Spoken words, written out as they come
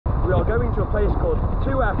going to a place called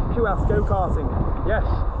 2F Go-Karting. Yes,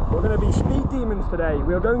 we're going to be speed demons today.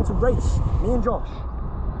 We are going to race, me and Josh.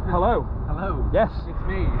 Hello. Hello. Yes. It's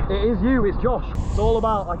me. It is you, it's Josh. It's all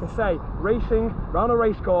about, like I say, racing around a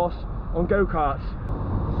race course on go-karts.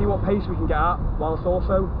 See what pace we can get at, whilst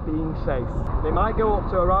also being safe. They might go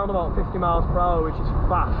up to around about 50 miles per hour, which is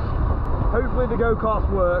fast. Hopefully the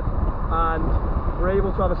go-karts work and we're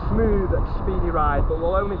able to have a smooth, speedy ride, but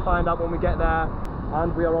we'll only find out when we get there,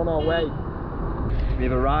 and we are on our way.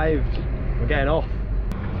 We've arrived. We're getting off.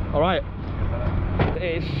 All right.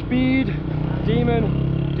 It is Speed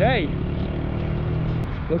Demon Day.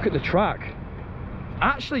 Look at the track.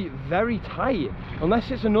 Actually very tight,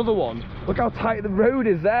 unless it's another one. Look how tight the road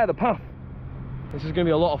is there, the path. This is going to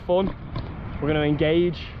be a lot of fun. We're going to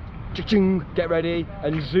engage, get ready,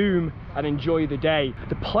 and zoom and enjoy the day.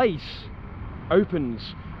 The place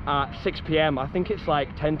opens at 6 p.m. I think it's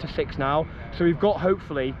like 10 to 6 now. So we've got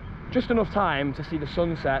hopefully just enough time to see the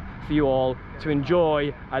sunset for you all to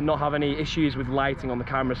enjoy and not have any issues with lighting on the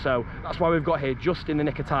camera. So that's why we've got here just in the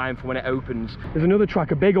nick of time for when it opens. There's another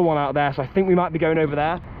track, a bigger one out there, so I think we might be going over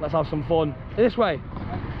there. Let's have some fun. This way.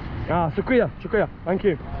 Ah, shukriya, thank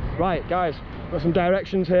you. Right, guys, got some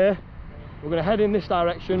directions here. We're going to head in this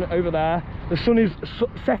direction over there. The sun is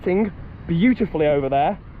setting beautifully over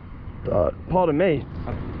there. Pardon me,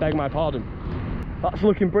 I beg my pardon. That's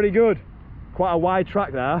looking pretty good. Quite a wide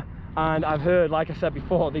track there, and I've heard, like I said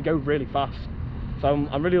before, they go really fast. So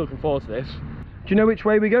I'm really looking forward to this. Do you know which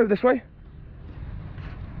way we go? This way?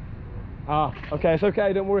 Ah, okay, it's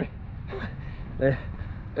okay, don't worry.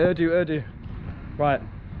 Urdu. Right,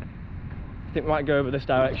 I think we might go over this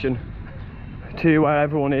direction to where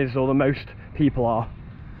everyone is, or the most people are.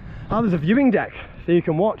 Ah, there's a viewing deck, so you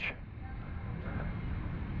can watch.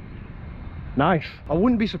 Nice. I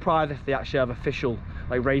wouldn't be surprised if they actually have official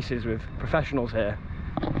like races with professionals here.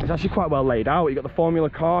 It's actually quite well laid out. You've got the Formula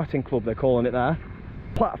Karting club, they're calling it there.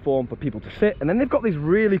 Platform for people to sit, and then they've got these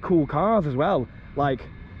really cool cars as well, like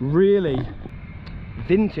really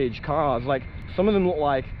vintage cars. Like some of them look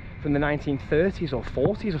like from the 1930s or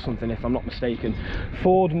 40s or something, if I'm not mistaken.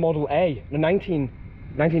 Ford Model A, the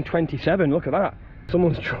 1927, look at that.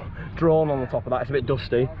 Someone's drawn on the top of that, it's a bit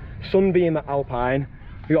dusty. Sunbeam Alpine,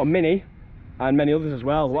 we've got a Mini, and many others as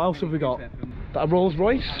well. What else have we got? Is that a Rolls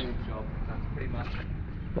Royce?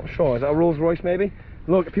 Not sure, is that a Rolls Royce maybe?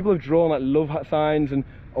 Look, people have drawn like love signs, and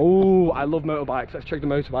oh, I love motorbikes. Let's check the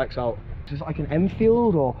motorbikes out. Is this like an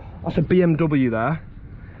Enfield, or that's a BMW there?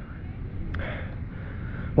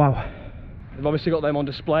 Wow. They've obviously got them on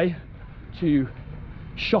display to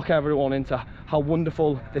shock everyone into how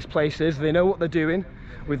wonderful this place is. They know what they're doing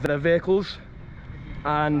with their vehicles,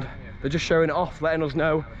 and they're just showing it off, letting us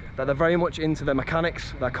know that they're very much into their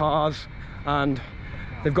mechanics, their cars, and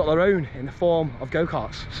they've got their own in the form of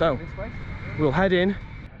go-karts. So we'll head in.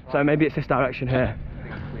 So maybe it's this direction here.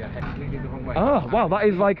 Ah, wow, that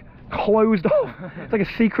is like closed off. It's like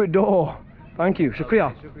a secret door. Thank you,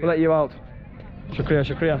 shukriya. We'll let you out.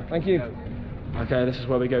 Shukriya, thank you. Okay, this is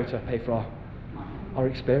where we go to pay for our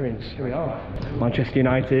experience. Here we are. Manchester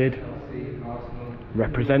United,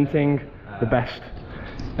 representing the best.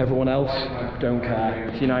 Everyone else don't care.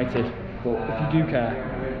 It's United, but if you do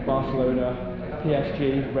care, Barcelona,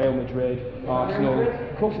 PSG, Real Madrid, Arsenal,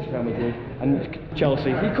 of course it's Real Madrid, and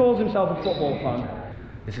Chelsea. He calls himself a football fan.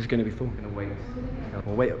 This is going to be fun.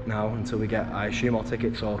 We'll wait up now until we get, I assume, our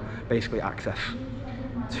tickets or basically access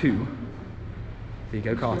to the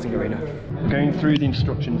go-karting arena. Going through the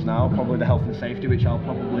instructions now, probably the health and safety, which I'll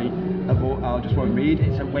probably avoid, I just won't read.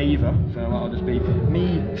 It's a waiver, so that'll just be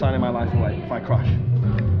me signing my life away if I crash.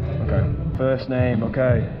 Okay. First name,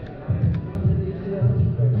 okay.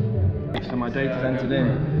 So my date is entered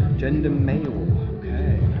in. Gender male,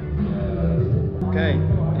 okay. Okay,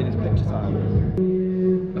 it is picture time.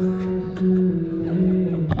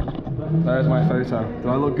 There's my photo. Do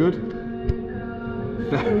I look good?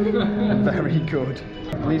 Very good.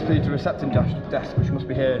 Please proceed to the reception desk, which must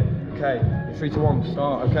be here. Okay, 3 to 1,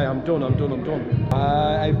 start. Okay, I'm done.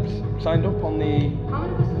 I've signed up on the...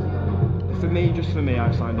 For me, just for me,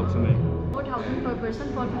 I've signed up for me. 4,000 per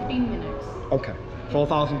person for 15 minutes. Okay,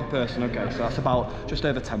 4,000 per person, okay, so that's about just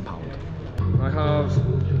over £10. I have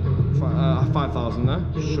 5,000 there,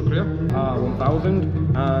 shukriya.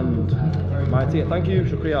 1,000, and my ticket, thank you,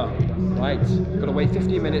 shukriya. Right, gotta wait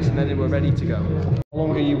 15 minutes and then we're ready to go. How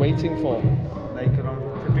long are you waiting for? Like around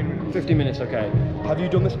 15 minutes. 15 minutes, okay. Have you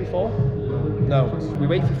done this before? No. We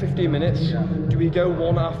wait for 15 minutes. Yeah. Do we go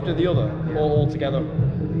one after the other, or all together?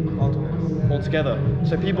 All together.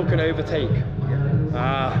 So people can overtake? Yeah.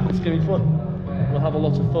 Ah, it's gonna be fun. We'll have a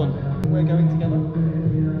lot of fun. We're going together?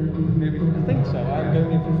 Maybe. I think so. I'm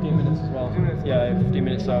going in 15 minutes as Yeah, 15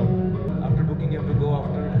 minutes. So After booking, you have to go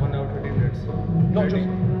after 1 hour 30 minutes. not just.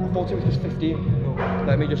 I thought it was just 15. No.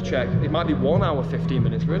 Let me just check. It might be 1 hour 15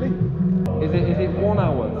 minutes. Really? Is it 1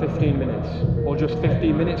 hour 15 minutes or just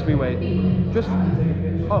 15 minutes we wait? Just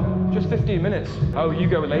 15 minutes. Oh, you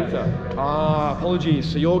go later. Ah, apologies.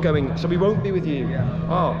 So you're going. So we won't be with you. Yeah.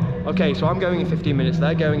 Oh, okay. So I'm going in 15 minutes.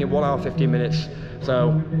 They're going in 1 hour 15 minutes.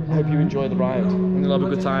 So I hope you enjoy the ride and you'll have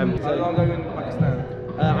a good time. How long are you in Pakistan?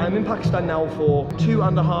 I'm in Pakistan now for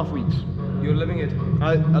 2.5 weeks. You're living it.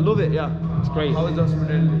 I love it. Yeah, it's great. How is the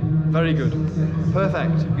hospitality? Very good.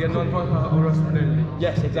 Perfect. We are known for our hospitality.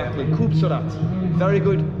 Yes, exactly. Khubsurat. Very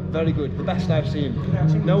good. Very good. The best I've seen.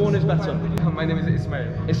 No one is better. My name is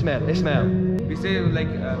Ismail. Ismail. We say like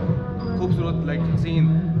khoobsurat, like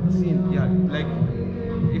Haseen. Yeah, like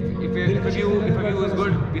if a view is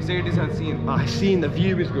good, we say it is Haseen. I've seen the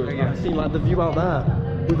view is good. Yeah. I've seen like the view out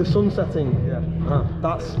there with the sun setting. Yeah.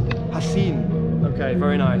 That's Haseen. Okay,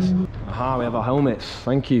 very nice. Aha, we have our helmets.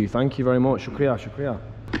 Thank you very much. Shukriya.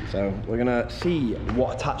 So we're gonna see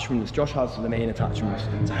what attachments Josh has for the main attachments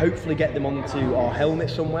to hopefully get them onto our helmet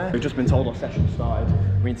somewhere. We've just been told our session started.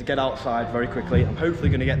 We need to get outside very quickly. I'm hopefully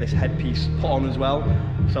gonna get this headpiece put on as well.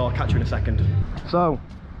 So I'll catch you in a second. So,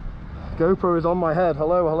 GoPro is on my head.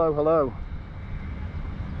 Hello.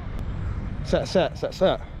 Set.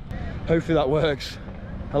 Hopefully that works.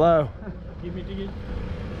 Hello. Give me ticket.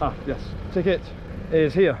 Ah, yes. Ticket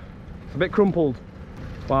is here. It's a bit crumpled.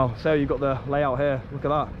 Wow, so you've got the layout here. Look at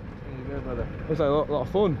that. Looks like a lot of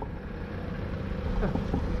fun.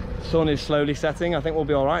 Sun is slowly setting. I think we'll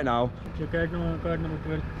be all right now. Your card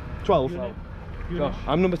number 12. 12? Unit. Gosh,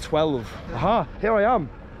 I'm number 12. Aha, here I am.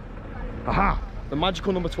 Aha, the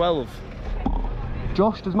magical number 12.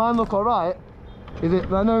 Josh, does mine look all right? Is it?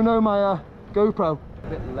 No, my GoPro. A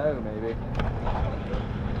bit low, maybe.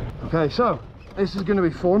 Okay, so this is going to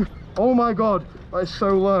be fun. Oh my god, that is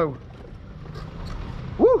so low.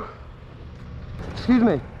 Woo! Excuse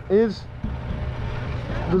me, does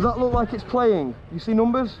that look like it's playing? You see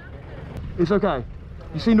numbers? It's okay.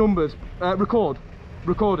 You see numbers?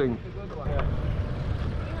 Recording.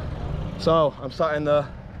 So I'm sat in the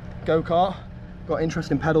go-kart. Got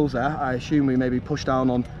interesting pedals there. I assume we maybe push down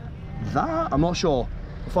on that. I'm not sure.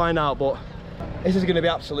 We'll find out, but this is going to be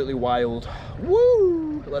absolutely wild.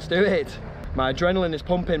 Woo! Let's do it. My adrenaline is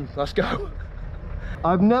pumping. Let's go.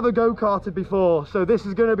 I've never go-karted before, so this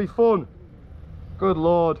is going to be fun. Good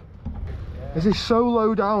lord. This is so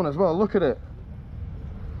low down as well. Look at it.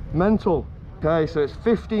 Mental. Okay, so it's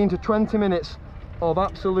 15 to 20 minutes of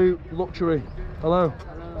absolute luxury. Hello.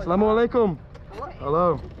 Assalamu alaikum.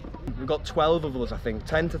 Hello. We've got 12 of us, I think.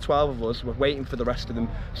 10 to 12 of us. We're waiting for the rest of them.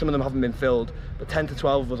 Some of them haven't been filled, but 10 to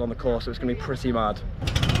 12 of us on the course, so it's going to be pretty mad.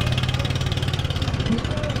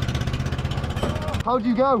 How do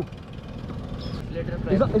you go?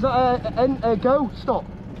 Is that a go? Stop.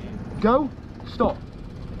 Go? Stop.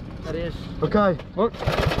 Race. Okay, look.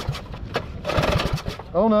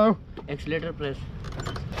 Oh no. Accelerator press.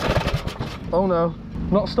 Oh no.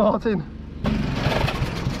 Not starting.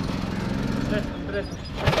 Press.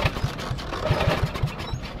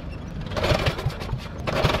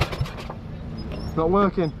 Not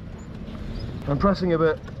working. I'm pressing a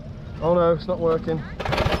bit. Oh no, it's not working.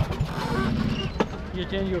 You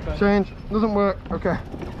change your car. Change. Doesn't work. Okay.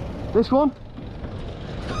 This one?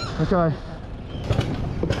 Okay.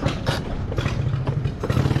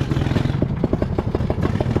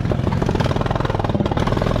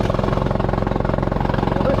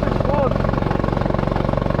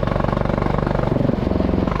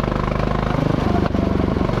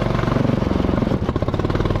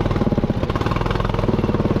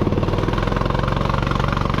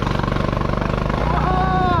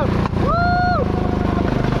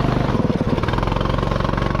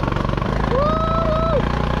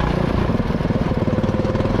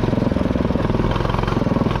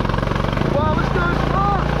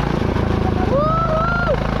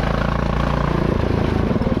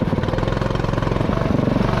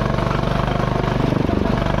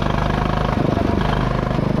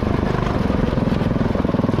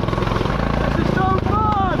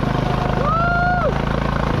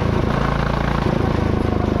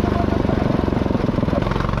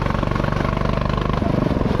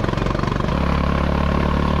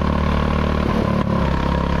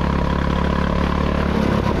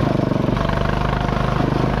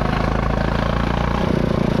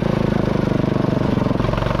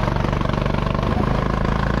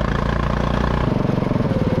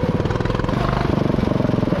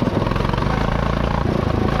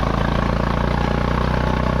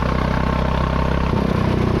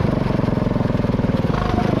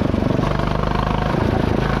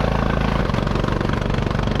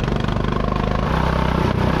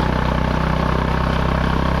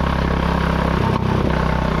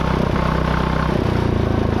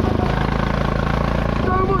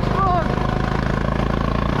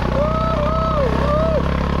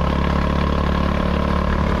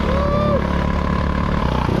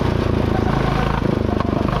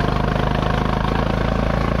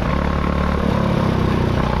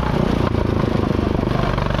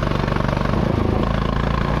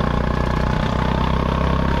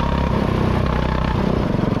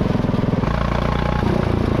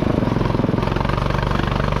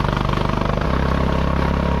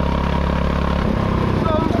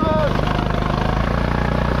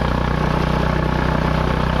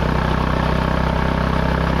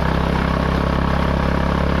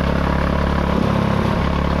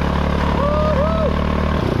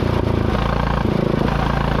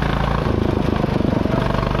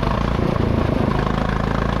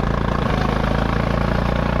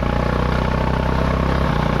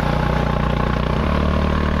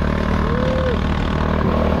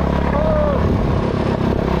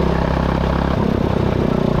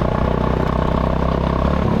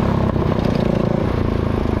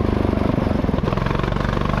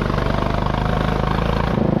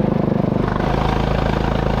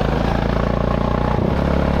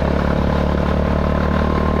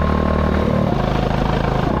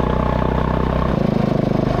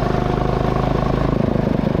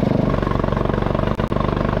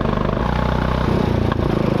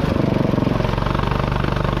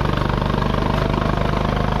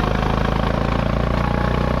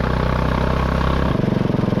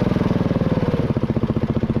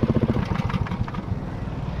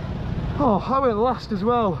 Oh, I went last as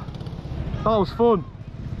well. That was fun.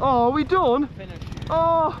 Oh, are we done? Finish.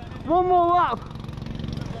 Oh, one more lap.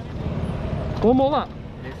 One more lap.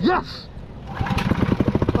 Yes.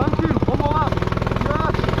 Thank you. One more lap.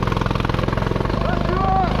 Yes. Let's do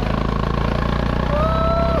it.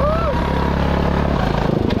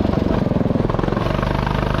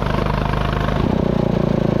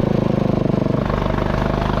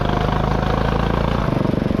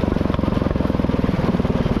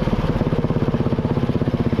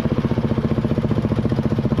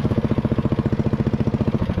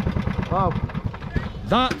 Wow,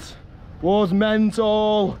 that was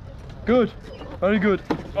mental. Good, very good.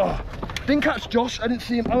 Oh, didn't catch Josh, I didn't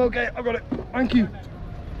see him. Oh, okay, I got it. Thank you.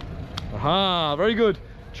 Aha, very good.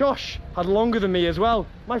 Josh had longer than me as well.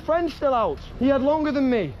 My friend's still out. He had longer than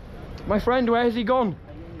me. My friend, where has he gone?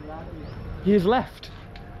 He has left.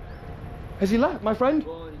 Has he left? My friend?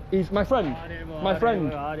 He's my friend. My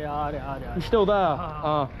friend. He's still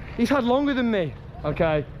there. He's had longer than me.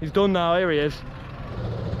 Okay, he's done now. Here he is.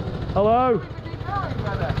 Hello.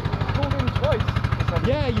 Called in twice.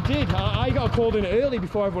 Yeah, you did. I got called in early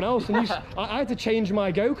before everyone else, and I had to change my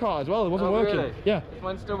go-kart as well. It wasn't working. Really? Yeah. Is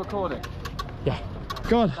mine still recording? Yeah.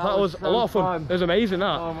 God, that was a lot of fun. It was amazing,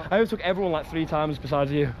 that. I overtook everyone like 3 times besides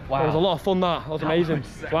you. Wow. It was a lot of fun, that. That was amazing.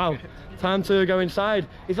 Wow. Time to go inside.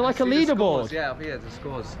 Is it like a leaderboard? Yeah, up here, the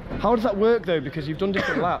scores. How does that work though? Because you've done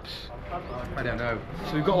different laps. I don't know.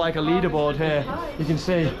 So we've got like a leaderboard here. You can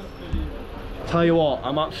see. Tell you what,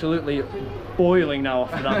 I'm absolutely boiling now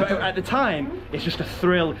after that. But at the time, it's just a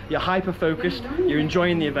thrill. You're hyper focused, you're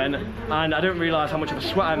enjoying the event, and I don't realise how much of a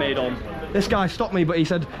sweat I made on. This guy stopped me, but he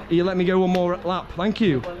said, "You let me go one more lap." Thank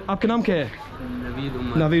you. Abkanamke.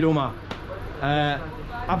 Navid Umar.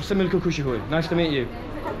 Absamilko Kushihui. Nice to meet you.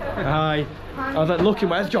 Hi. I was like looking,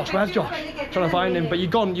 where's Josh? Where's Josh? Trying to find him, but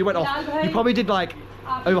you're gone. You went off. You probably did like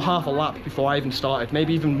over half a lap before I even started,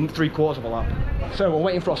 maybe even 3/4 of a lap. So we're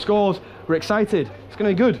waiting for our scores. We're excited. It's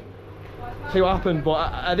gonna be good. See what happened,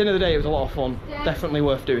 but at the end of the day, it was a lot of fun. Definitely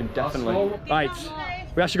worth doing. Definitely. Right.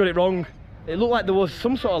 We actually got it wrong. It looked like there was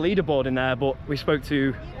some sort of leaderboard in there, but we spoke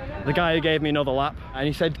to the guy who gave me another lap, and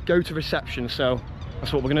he said go to reception. So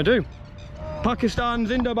that's what we're gonna do. Pakistan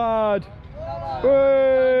Zindabad.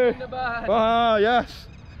 Hey! Ah, yes.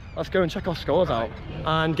 Let's go and check our scores out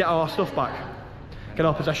and get our stuff back. Get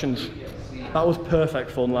our possessions. That was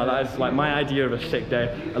perfect fun. Like, that is like my idea of a sick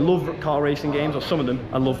day. I love car racing games, or some of them.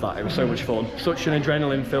 I love that. It was so much fun. Such an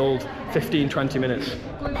adrenaline-filled 15-20 minutes.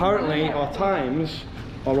 Apparently, our times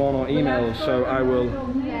are on our emails, so I will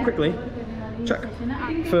quickly check.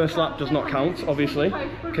 First lap does not count, obviously,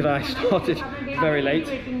 because I started very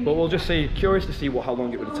late. But we'll just see. Curious to see how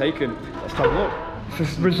long it would have taken. Let's have a look.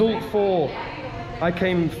 So result 4. I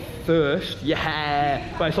came first, yeah,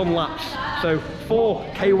 but it's on laps. So 4,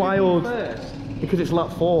 K Wild, because it's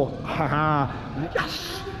lap 4. Haha,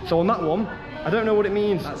 yes. So on that one, I don't know what it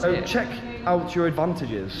means. Check out your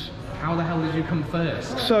advantages. How the hell did you come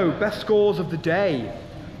first? So best scores of the day.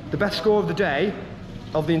 The best score of the day,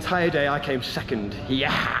 of the entire day, I came 2nd.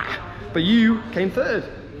 Yeah, but you came 3rd,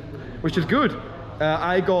 which is good.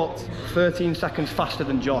 I got 13 seconds faster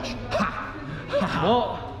than Josh.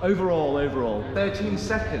 What? Overall. 13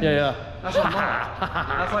 seconds? Yeah. That's a lot.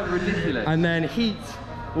 That's like ridiculous. And then heat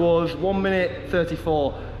was 1 minute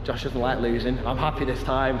 34. Josh doesn't like losing. I'm happy this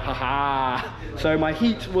time. Haha. So my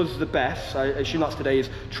heat was the best. I assume that's today's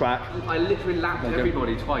track. I literally lapped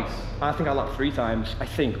everybody twice. I think I lapped 3 times. I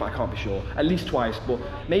think, but I can't be sure. At least twice. But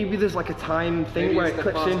maybe there's like a time thing Maybe where it's it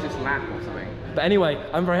clicks in. Just lap or something. But anyway,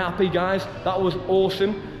 I'm very happy, guys. That was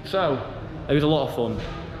awesome. So it was a lot of fun.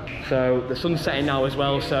 So the sun's setting now as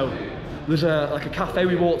well, so there's like a cafe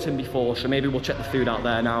we walked in before, so maybe we'll check the food out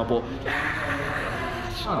there now. But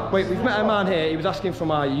wait, we've met a man here. He was asking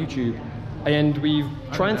from our YouTube, and we've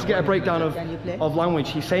trying to get a breakdown of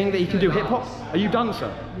language. He's saying that he can do hip hop. Are you a dancer?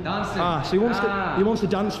 Dancing. Ah, so he wants to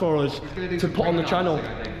dance for us to put on the channel.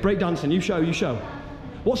 Break dancing. You show.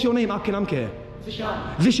 What's your name? Abkanamke?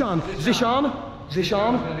 Zishan.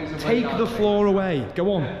 Take the floor away.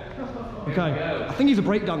 Go on. Okay, I think he's a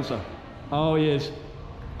break dancer. Oh, he is.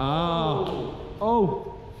 Oh.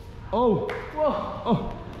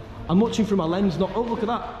 I'm watching through my lens, not. Oh, look at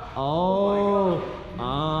that. Oh.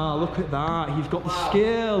 Look at that. He's got the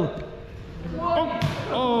skill.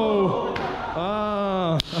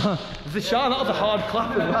 Zishan, that was a hard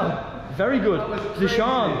clap as well. Very good.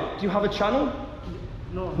 Zishan, do you have a channel?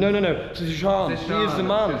 No. Zishan, he is the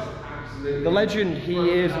man. The legend. He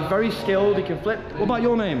is very skilled. He can flip. What about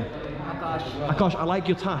your name? Akash, I like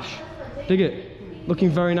your tash. Dig it.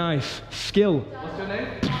 Looking very nice. Skill. What's your name?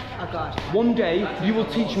 One day you will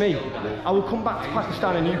teach me. I will come back to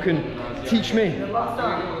Pakistan and you can teach me.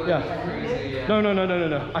 Yeah.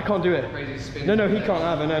 No. I can't do it. No, he can't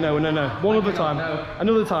either. No. One other time.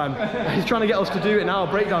 Another time. He's trying to get us to do it now.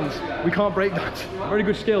 Breakdance. We can't breakdance. Very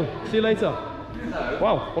good skill. See you later.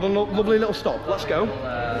 Wow, what a lovely little stop. Let's go.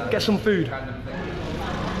 Get some food.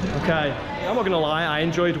 Okay. I'm not gonna lie. I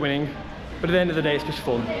enjoyed winning, but at the end of the day, it's just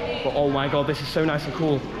fun. But oh my God, this is so nice and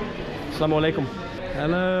cool. Assalamu alaikum.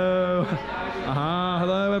 Hello. Aha.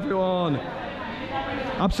 Hello, everyone.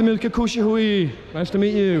 Absamilka Kushi Hui. Nice to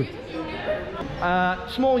meet you.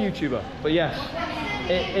 Small YouTuber, but yes,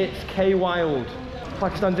 it's K Wild.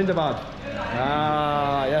 Pakistan Zindabad.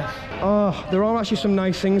 Ah, yes. Oh, there are actually some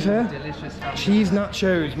nice things here. Delicious. Cheese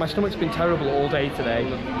nachos. My stomach's been terrible all day today,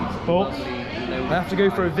 but I have to go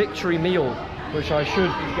for a victory meal, which I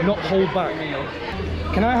should not hold back.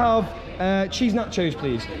 Can I have cheese nachos,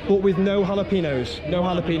 please, but with no jalapenos? No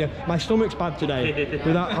jalapeno. My stomach's bad today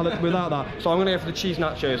without that, so I'm gonna go for the cheese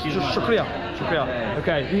nachos. Shukriya.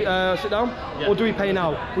 Okay, sit down. Yeah. Or do we pay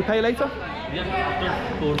now? We pay later? Yeah,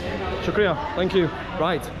 after food. Shukriya. Thank you.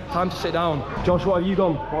 Right, time to sit down. Josh, what have you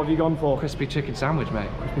gone? What have you gone for? Crispy chicken sandwich, mate.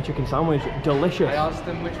 Crispy chicken sandwich. Delicious. I asked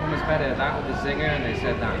them which one was better, that or the zinger, and they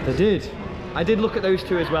said that. They did. I did look at those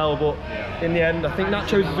two as well, but in the end, I think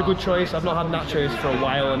nachos is a good choice. I've not had nachos for a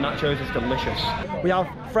while, and nachos is delicious. We have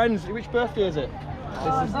friends. Which birthday is it?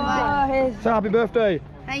 So happy birthday.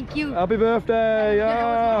 Thank you. Happy birthday.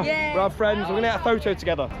 Yeah. Yeah. We have friends. We're going to get a photo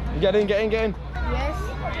together. You get in. Yes.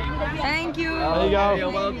 Thank you. There you go.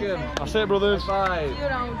 You're welcome. That's it, brothers. Bye.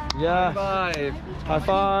 Yeah. Bye. High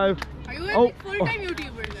five. Are you Oh. full-time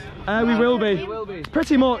YouTuber? We will be. We will be.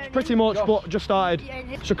 Pretty much, but just started.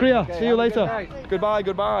 Shukriya, see you later.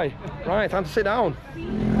 Goodbye. Right, time to sit down.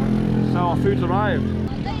 So our food's arrived.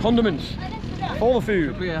 Condiments. All the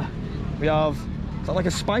food. Yeah. We have, is that like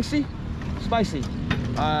a spicy? Spicy.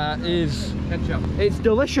 Ketchup. It's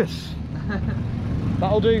delicious.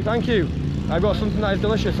 That'll do, thank you. I've got something that is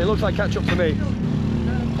delicious. It looks like ketchup to me.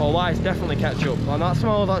 Oh, that is definitely ketchup. And that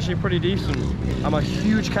smells actually pretty decent. I'm a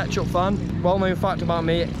huge ketchup fan. Well-known fact about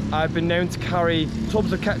me, I've been known to carry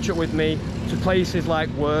tubs of ketchup with me to places like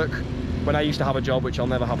work when I used to have a job, which I'll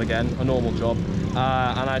never have again, a normal job.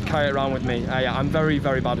 And I'd carry it around with me. I'm very,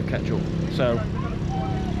 very bad at ketchup. So.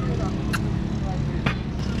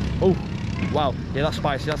 Oh, wow. Yeah, that's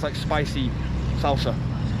spicy. That's like spicy salsa.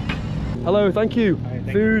 Hello, thank you.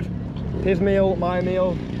 Food, his meal, my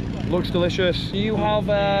meal. Looks delicious. Do you have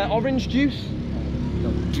orange juice?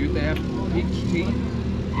 No, do they have peach tea?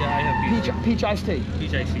 Yeah, I have Peach iced tea?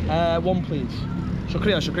 peach ice tea. One please.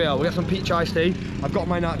 Shukriya. We'll get some peach iced tea. I've got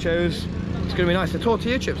my nachos. It's gonna be nice. The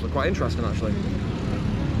tortilla chips look quite interesting actually.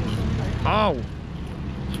 Ow!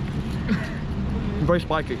 Very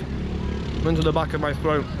spiky. Into the back of my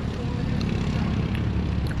throat.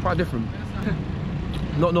 Quite different.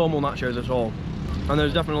 Not normal nachos at all. And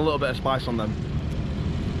there's definitely a little bit of spice on them.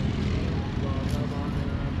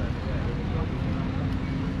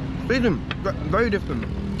 Very different.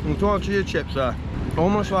 And tortilla chips are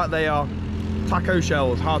almost like they are taco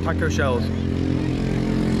shells, hard taco shells.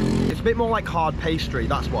 It's a bit more like hard pastry,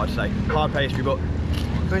 that's what I'd say. Hard pastry, but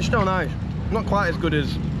it's still nice. Not quite as good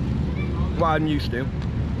as what I'm used to.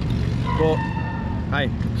 But hey,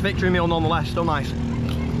 it's a victory meal nonetheless, still nice.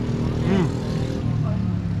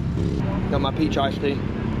 Got my peach iced tea.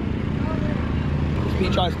 It's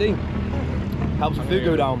peach iced tea. Helps the food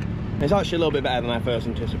go down. It's actually a little bit better than I first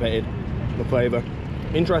anticipated, the flavour.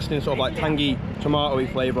 Interesting sort of like tangy,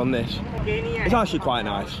 tomatoey flavour on this. It's actually quite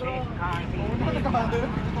nice.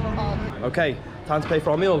 Okay, time to pay for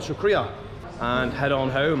our meal, shukriya. And head on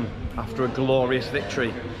home after a glorious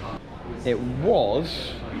victory. It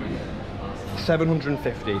was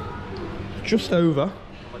 750. Just over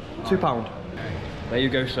 £2. There you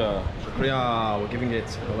go, sir. Shukriya, we're giving it,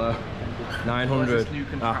 hello. 900. New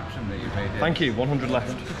contraption that you made. Thank you, 100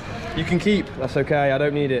 left. You can keep, that's okay, I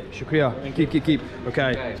don't need it. Shukriya, keep.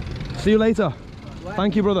 Okay. See you later.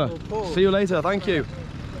 Thank you, brother. See you later, thank you.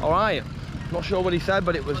 All right, not sure what he said,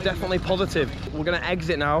 but it was definitely positive. We're gonna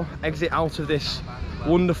exit now, exit out of this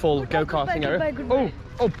wonderful go-karting area.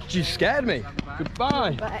 Oh, you scared me.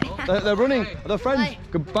 Goodbye. They're running, they're friends. Bye.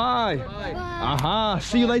 Goodbye. Aha,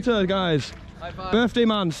 see you later, guys. Birthday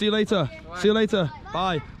man, see you later. See you later.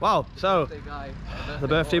 Bye. Wow, so the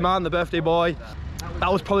birthday man, the birthday boy.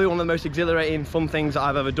 That was probably one of the most exhilarating, fun things that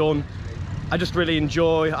I've ever done. I've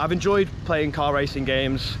enjoyed playing car racing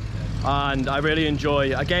games, and I really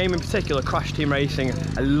enjoy a game in particular, Crash Team Racing.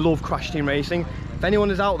 I love Crash Team Racing. If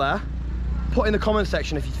anyone is out there, put in the comment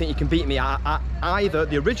section if you think you can beat me at either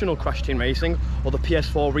the original Crash Team Racing or the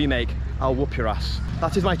PS4 remake. I'll whoop your ass.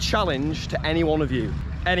 That is my challenge to any one of you.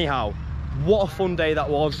 Anyhow, what a fun day that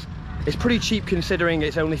was. It's pretty cheap considering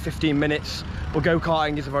it's only 15 minutes, but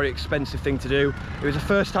go-karting is a very expensive thing to do. It was the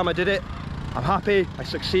first time I did it. I'm happy, I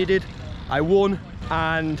succeeded, I won,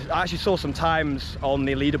 and I actually saw some times on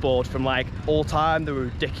the leaderboard from like all time. They were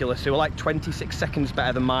ridiculous. They were like 26 seconds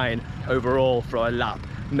better than mine overall for a lap.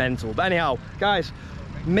 Mental. But anyhow, guys,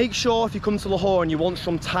 make sure if you come to Lahore and you want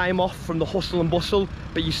some time off from the hustle and bustle,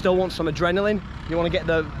 but you still want some adrenaline, you want to get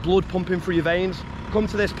the blood pumping through your veins, come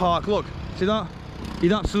to this park. Look, see that?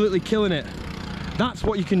 He's absolutely killing it. That's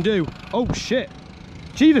what you can do. Oh shit,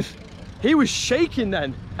 Jesus, he was shaking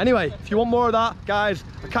then. Anyway, if you want more of that, guys,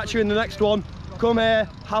 I'll catch you in the next one. Come here,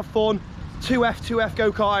 have fun. 2F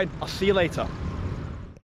go-karting. I'll see you later.